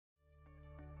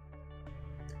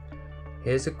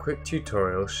Here's a quick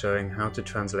tutorial showing how to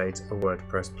translate a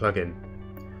WordPress plugin.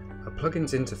 A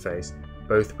plugin's interface,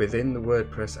 both within the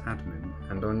WordPress admin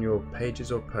and on your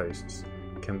pages or posts,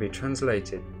 can be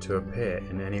translated to appear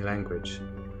in any language.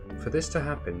 For this to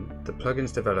happen, the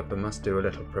plugin's developer must do a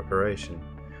little preparation.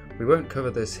 We won't cover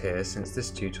this here since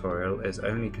this tutorial is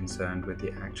only concerned with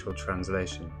the actual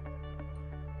translation.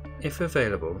 If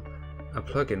available, a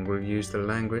plugin will use the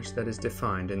language that is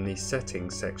defined in the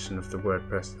Settings section of the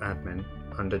WordPress admin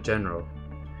under General.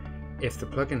 If the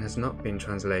plugin has not been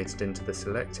translated into the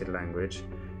selected language,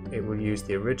 it will use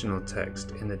the original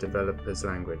text in the developer's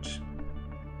language.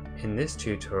 In this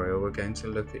tutorial, we're going to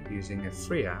look at using a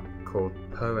free app called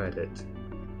PoEdit.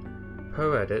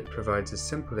 PoEdit provides a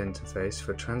simple interface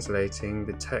for translating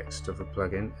the text of a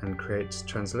plugin and creates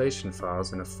translation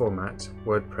files in a format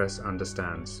WordPress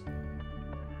understands.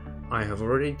 I have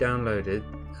already downloaded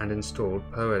and installed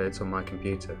PoEdit on my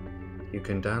computer. You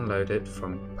can download it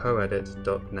from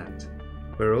poedit.net.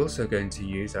 We're also going to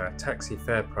use our taxi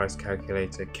fare price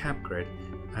calculator CabGrid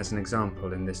as an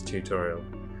example in this tutorial.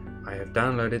 I have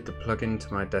downloaded the plugin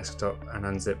to my desktop and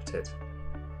unzipped it.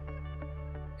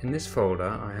 In this folder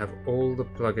I have all the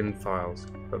plugin files,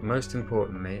 but most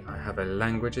importantly I have a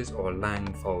languages or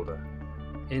lang folder.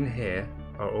 In here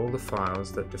are all the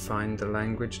files that define the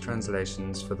language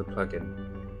translations for the plugin.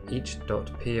 Each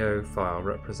 .po file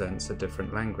represents a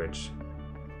different language.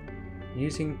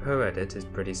 Using PoEdit is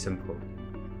pretty simple.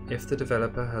 If the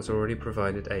developer has already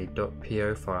provided a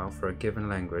 .po file for a given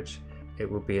language, it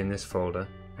will be in this folder,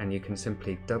 and you can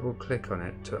simply double-click on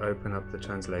it to open up the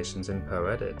translations in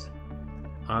PoEdit.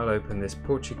 I'll open this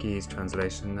Portuguese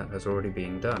translation that has already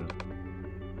been done.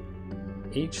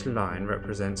 Each line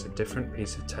represents a different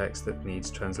piece of text that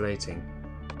needs translating.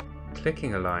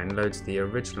 Clicking a line loads the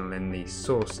original in the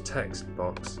source text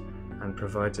box and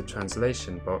provides a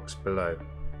translation box below,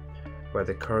 where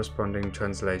the corresponding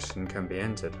translation can be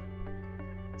entered.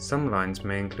 Some lines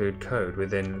may include code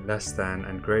within less than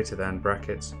and greater than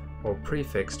brackets or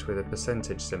prefixed with a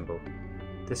percentage symbol.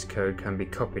 This code can be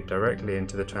copied directly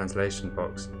into the translation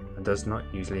box and does not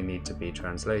usually need to be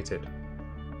translated.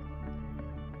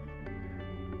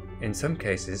 In some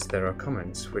cases, there are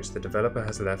comments which the developer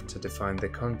has left to define the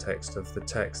context of the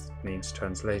text that needs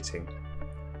translating.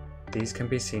 These can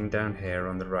be seen down here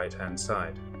on the right-hand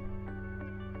side.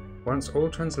 Once all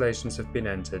translations have been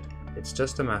entered, it's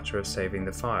just a matter of saving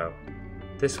the file.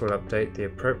 This will update the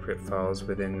appropriate files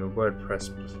within the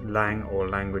WordPress lang or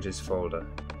languages folder.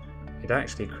 It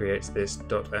actually creates this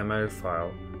 .mo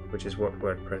file, which is what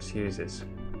WordPress uses.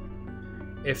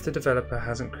 If the developer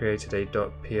hasn't created a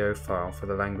 .po file for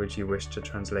the language you wish to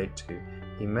translate to,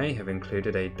 he may have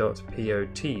included a .pot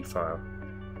file.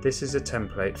 This is a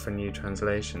template for new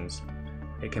translations.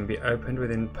 It can be opened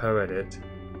within PoEdit,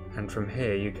 and from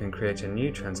here you can create a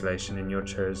new translation in your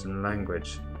chosen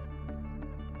language.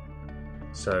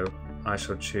 So I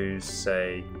shall choose,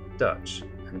 say, Dutch,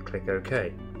 and click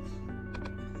OK.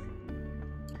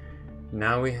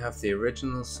 Now we have the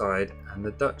original side and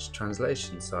the Dutch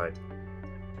translation side.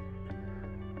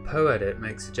 PoEdit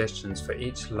makes suggestions for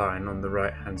each line on the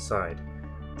right-hand side.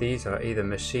 These are either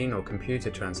machine or computer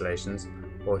translations,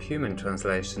 or human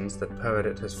translations that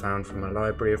PoEdit has found from a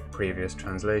library of previous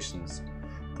translations.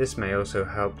 This may also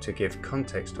help to give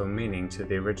context or meaning to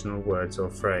the original words or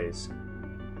phrase.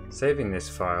 Saving this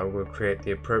file will create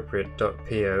the appropriate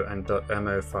 .po and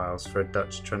 .mo files for a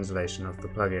Dutch translation of the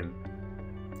plugin.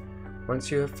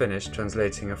 Once you have finished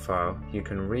translating a file, you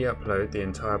can re-upload the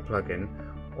entire plugin,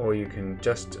 or you can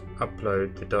just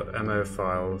upload the .mo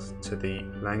files to the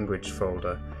language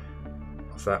folder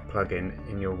of that plugin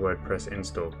in your WordPress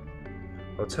install.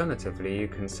 Alternatively, you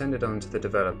can send it on to the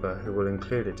developer, who will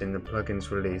include it in the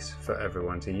plugin's release for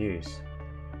everyone to use.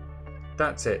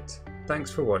 That's it.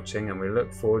 Thanks for watching, and we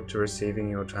look forward to receiving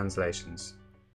your translations.